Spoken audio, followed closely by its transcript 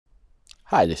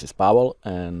Hi, this is Pavel,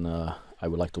 and I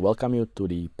would like to welcome you to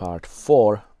the part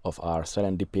 4 of our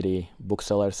Serendipity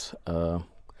Booksellers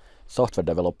software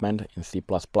development in C++.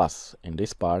 In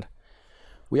this part,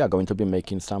 we are going to be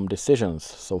making some decisions.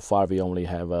 So far, we only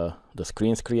have the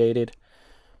screens created,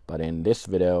 but in this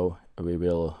video, we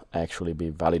will actually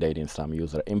be validating some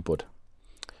user input.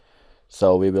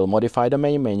 So we will modify the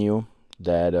main menu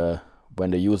that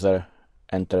when the user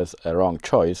enters a wrong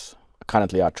choice.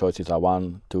 Currently our choices are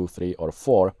 1, 2, 3, or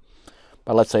 4,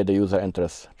 but let's say the user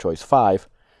enters choice 5,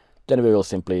 then we will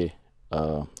simply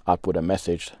output a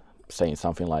message saying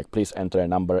something like, please enter a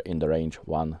number in the range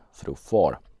 1 through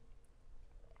 4.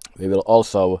 We will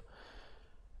also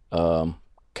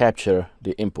capture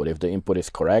the input. If the input is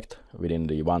correct within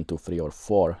the 1, 2, 3, or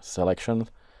 4 selection,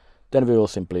 then we will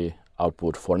simply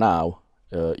output, for now,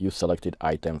 you selected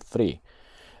item 3.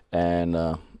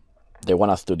 And they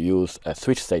want us to use a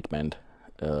switch statement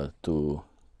to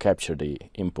capture the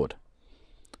input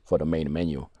for the main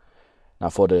menu. Now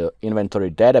for the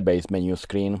inventory database menu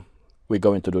screen, we're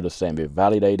going to do the same. We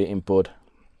validate the input.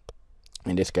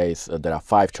 In this case, there are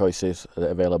 5 choices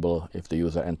available. If the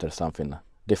user enters something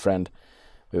different,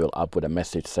 we will output a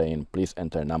message saying, please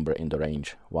enter a number in the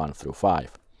range 1 through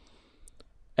 5.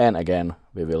 And again,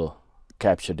 we will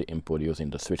capture the input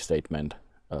using the switch statement,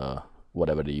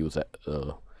 whatever the user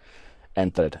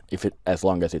entered, as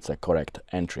long as it's a correct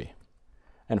entry.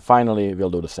 And finally, we'll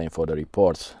do the same for the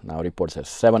reports. Now reports has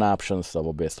 7 options, so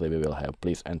obviously we will have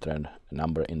please enter a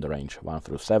number in the range 1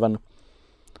 through 7,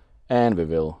 and we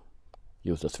will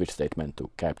use the switch statement to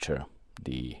capture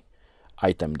the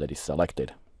item that is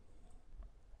selected.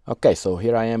 Okay, so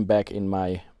here I am back in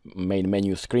my main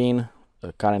menu screen.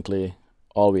 Currently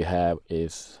all we have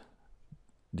is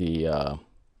the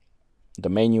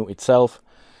menu itself.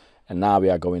 And now we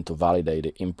are going to validate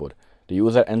the input. The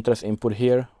user enters input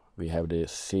here. We have the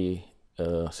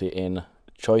cin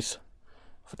choice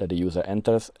that the user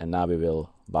enters, and now we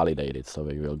will validate it. So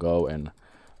we will go and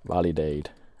validate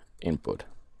input.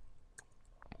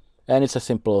 And it's a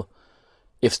simple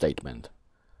if statement.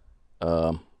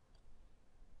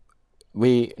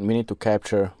 We need to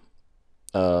capture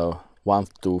 1,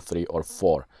 2, 3, or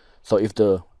 4. So if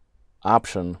the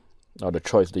option or the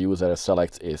choice the user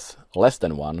selects is less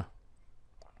than 1,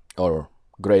 or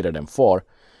greater than 4,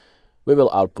 we will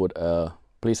output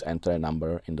please enter a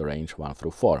number in the range 1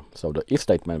 through 4. So the if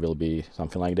statement will be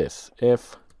something like this.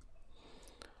 If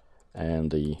and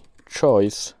the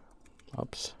choice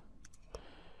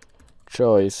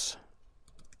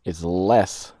is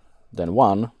less than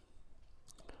 1,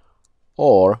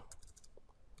 or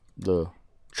the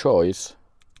choice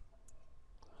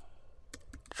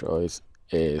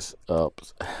is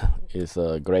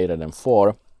greater than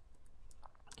 4,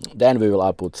 then we will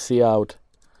output cout,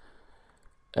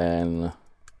 and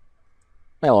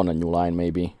on a new line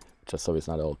maybe, just so it's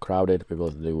not all crowded, we will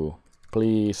do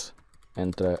please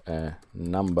enter a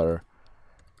number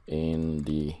in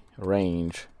the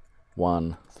range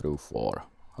 1 through 4.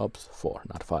 4,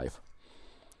 not 5.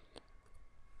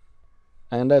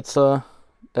 And that's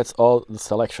all the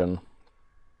selection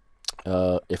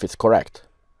if it's correct.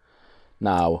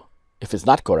 Now, if it's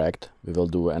not correct, we will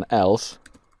do an else.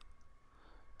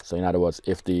 So in other words,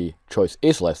 if the choice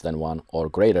is less than 1 or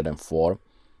greater than 4,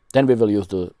 then we will use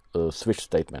the switch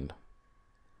statement.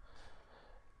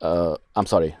 I'm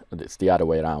sorry, it's the other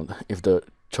way around. If the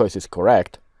choice is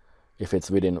correct, if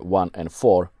it's within 1 and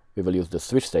 4, we will use the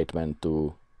switch statement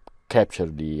to capture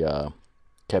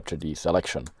the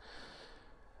selection.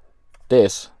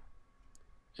 This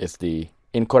is the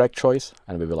incorrect choice,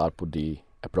 and we will output the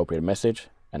appropriate message,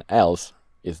 and else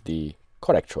is the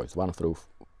correct choice, 1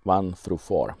 through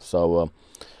 4. So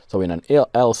in an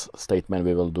else statement,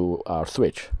 we will do our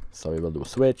switch. So we will do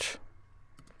switch,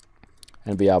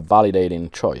 and we are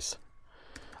validating choice,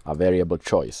 a variable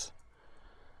choice.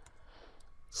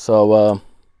 So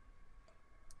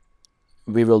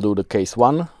we will do the case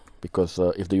 1, because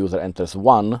if the user enters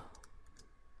 1,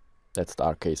 that's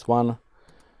our case 1.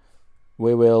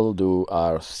 We will do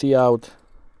our cout,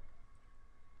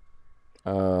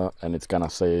 and it's gonna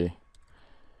say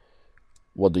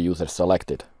what the user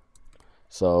selected.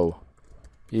 So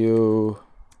you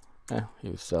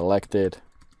selected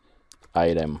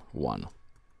item 1,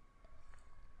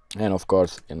 and of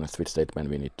course in a switch statement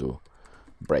we need to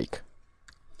break.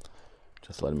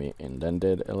 Just let me indent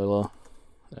it a little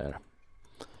there.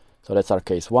 So that's our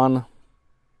case 1.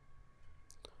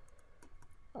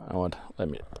 Let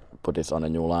me put this on a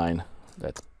new line.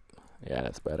 That's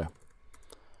better.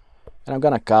 And I'm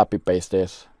gonna copy paste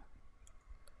this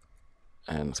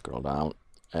and scroll down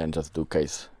and just do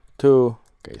case 2,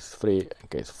 case 3, and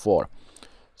case 4.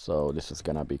 So this is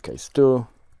gonna be case 2,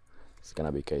 this is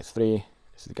gonna be case 3,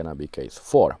 this is gonna be case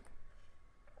 4.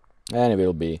 And it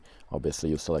will be, obviously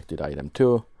you selected item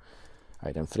 2,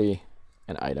 item 3,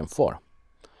 and item 4.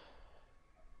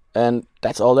 And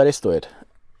that's all there is to it.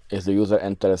 If the user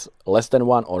enters less than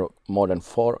 1 or more than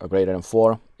 4 or greater than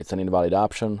 4, it's an invalid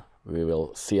option. We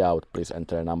will see out, please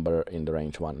enter a number in the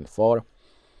range 1 and 4.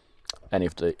 And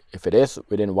if it is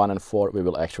within 1 and 4, we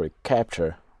will actually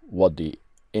capture what the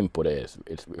input is.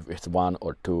 If it's 1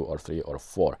 or 2 or 3 or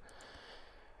 4.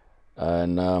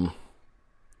 And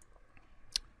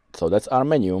so that's our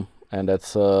menu, and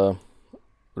that's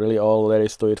really all there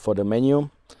is to it for the menu.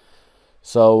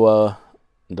 So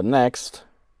the next,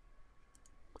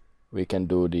 we can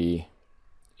do the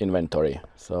inventory.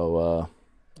 So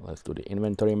let's do the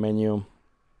inventory menu.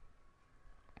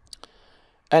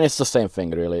 And it's the same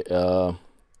thing really,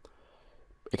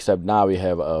 except now we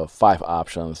have 5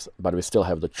 options, but we still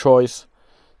have the choice.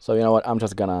 So you know what, I'm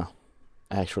just gonna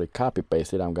actually copy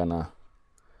paste it.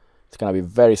 It's gonna be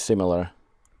very similar.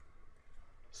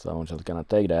 So I'm just gonna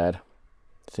take that,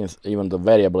 since even the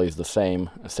variable is the same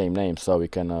name, so we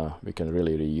can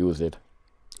really reuse it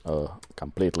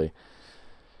completely.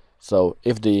 So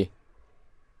if the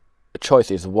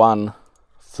choice is 1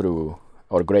 through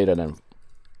or greater than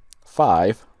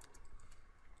 5,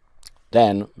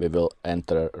 then we will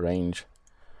enter range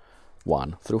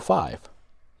 1 through 5.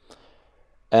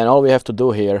 And all we have to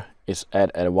do here is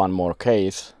add one more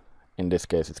case. In this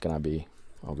case, it's gonna be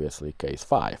obviously case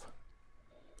 5.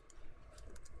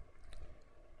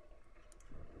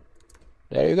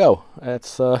 There you go.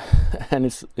 It's and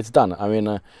it's done. I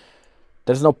mean,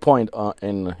 there's no point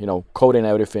in coding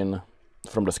everything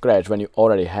from the scratch when you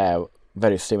already have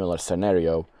very similar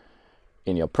scenario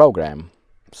in your program.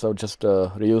 So just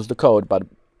reuse the code, but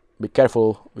be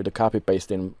careful with the copy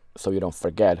pasting so you don't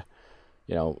forget,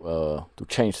 to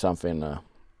change something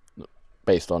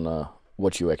based on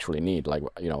what you actually need. Like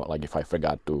like if I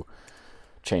forgot to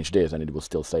change this, and it will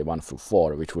still say 1 through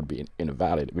 4, which would be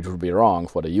invalid, which would be wrong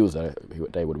for the user.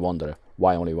 They would wonder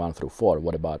why only 1 through 4.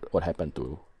 What happened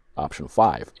to option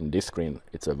 5? In this screen,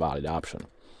 it's a valid option.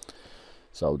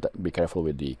 So be careful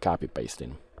with the copy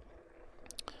pasting.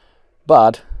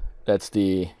 But that's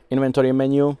the inventory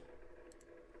menu.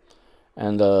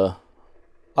 And the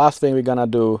last thing we're gonna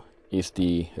do is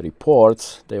the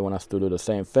reports. They want us to do the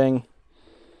same thing.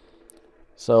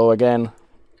 So again,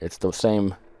 it's the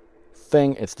same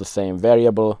thing, it's the same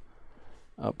variable.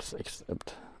 Oops,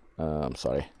 except I'm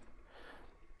sorry,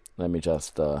 let me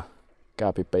just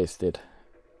copy paste it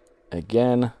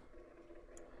again,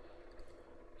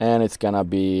 and it's gonna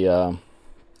be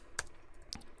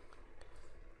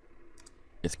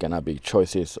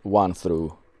choices 1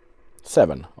 through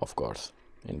 7, of course,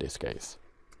 in this case.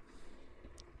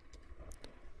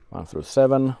 1 through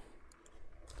 7,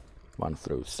 1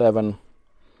 through 7,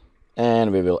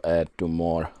 and we will add 2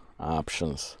 more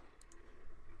options,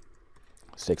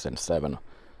 6 and 7.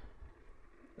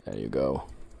 There you go.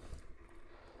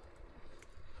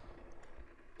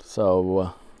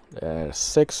 So there's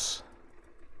 6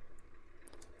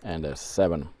 and there's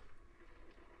 7.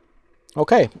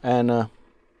 Okay, and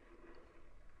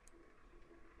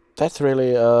that's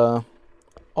really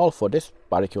all for this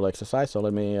particular exercise. So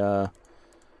let me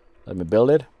build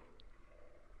it.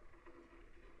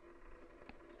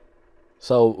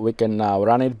 So we can now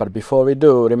run it, but before we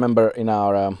do, remember in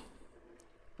our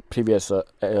previous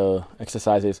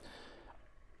exercises,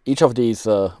 each of these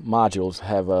modules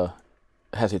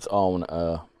has its own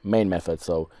main method.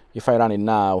 So if I run it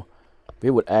now, we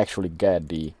would actually get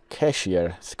the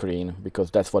cashier screen,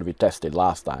 because that's what we tested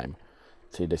last time.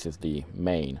 See, this is the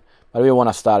main, but we want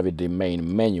to start with the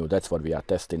main menu. That's what we are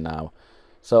testing now.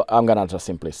 So I'm gonna just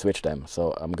simply switch them.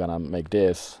 So I'm gonna make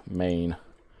this main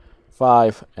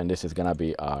 5, and this is gonna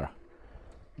be our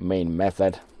main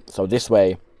method. So this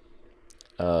way,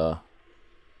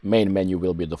 main menu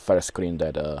will be the first screen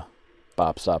that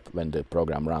pops up when the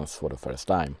program runs for the first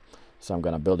time. So I'm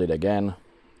gonna build it again,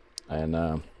 and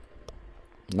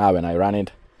now when I run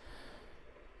it,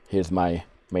 here's my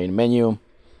main menu.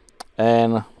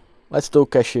 And let's do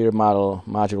cashier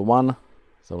module 1.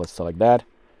 So let's select that.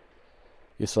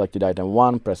 You selected item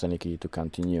 1, press any key to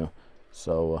continue.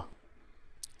 So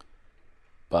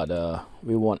but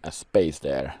we want a space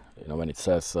there, when it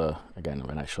says again,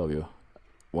 when I show you,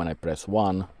 when I press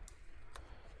 1,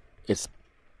 it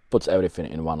puts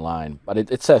everything in one line, but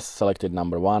it says selected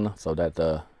number 1, so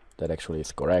that actually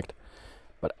is correct.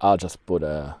 But I'll just put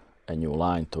a new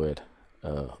line to it.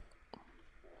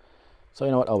 So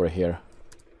you know what, over here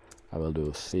I will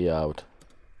do cout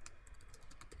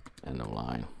and a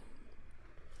line,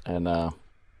 and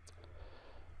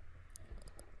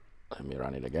let me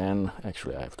run it again.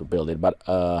 Actually, I have to build it, but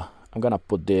I'm gonna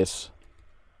put this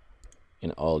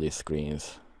in all these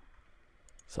screens,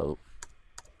 so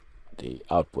the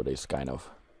output is kind of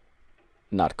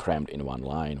not crammed in one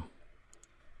line.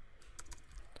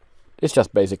 This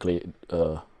just basically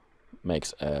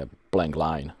makes a blank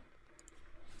line.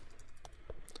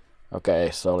 Okay,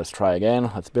 so let's try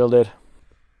again. Let's build it.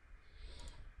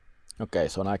 Okay,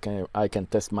 so now I can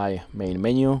test my main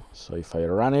menu. So if I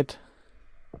run it,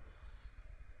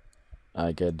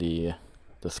 I get the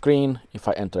screen. If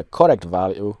I enter a correct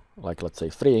value, like let's say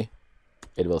 3,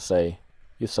 it will say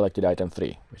you selected item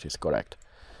 3, which is correct.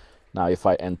 Now if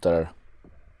I enter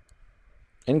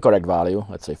incorrect value,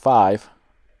 let's say 5,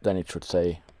 then it should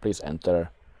say please enter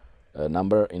a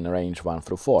number in range 1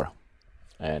 through 4.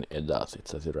 And it does, it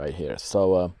says it right here.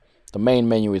 So the main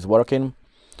menu is working.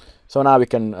 So now we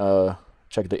can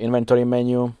check the inventory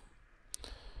menu.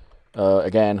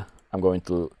 Again, I'm going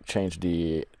to change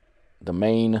the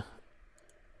main.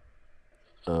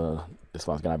 This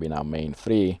one's gonna be now main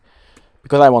 3,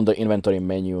 because I want the inventory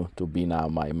menu to be now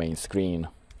my main screen,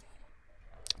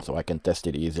 so I can test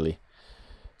it easily.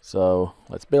 So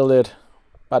let's build it,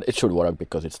 but it should work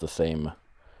because it's the same,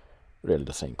 really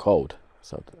the same code.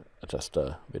 So just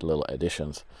with little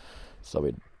additions. So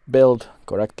we build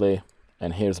correctly,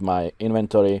 and here's my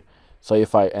inventory. So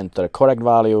if I enter correct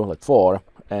value, like 4,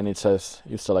 and it says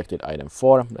you selected item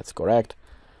 4, that's correct.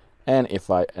 And if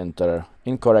I enter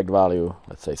incorrect value,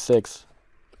 let's say 6,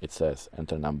 it says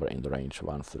enter number in the range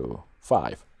 1 through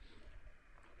 5.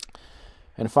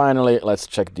 And finally, let's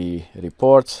check the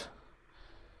reports.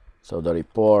 So the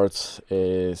reports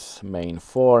is main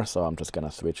 4, so I'm just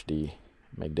gonna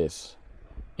make this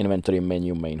inventory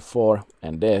menu main 4,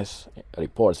 and this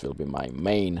reports will be my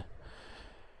main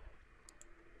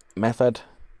method.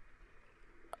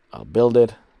 I'll build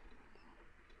it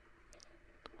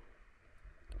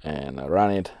and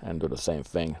run it and do the same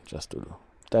thing just to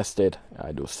test it.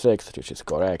 I do 6, which is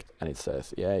correct, and it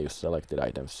says yeah, you selected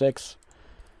item 6.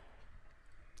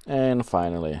 And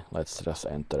finally, let's just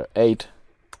enter 8,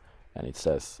 and it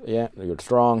says yeah, you're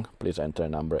wrong, please enter a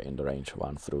number in the range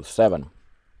 1 through 7.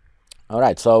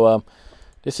 Alright, so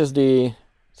this is the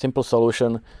simple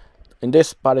solution. In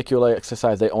this particular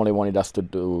exercise, they only wanted us to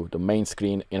do the main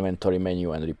screen, inventory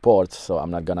menu, and reports, so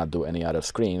I'm not gonna do any other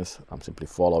screens. I'm simply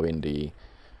following the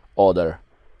order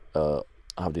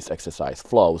how this exercise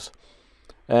flows.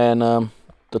 And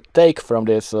the take from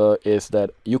this is that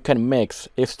you can mix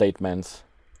if statements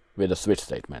with the switch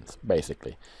statements,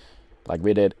 basically. Like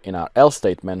we did in our else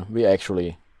statement, we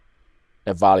actually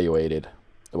evaluated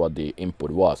what the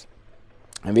input was.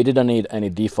 And we didn't need any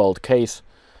default case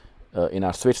in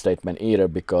our switch statement either,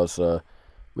 because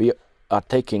we are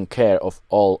taking care of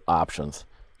all options.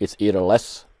 It's either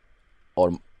less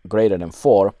or greater than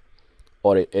 4,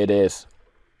 or it is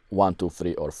 1, 2,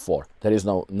 3, or 4. There is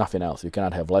nothing else. You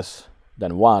cannot have less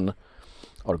than 1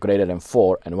 or greater than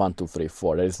 4 and 1, 2, 3,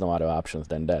 4. There is no other options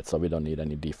than that, so we don't need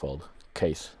any default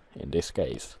case in this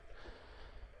case.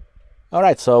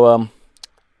 Alright, so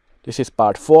this is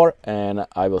part 4, and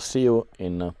I will see you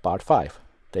in part 5.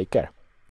 Take care.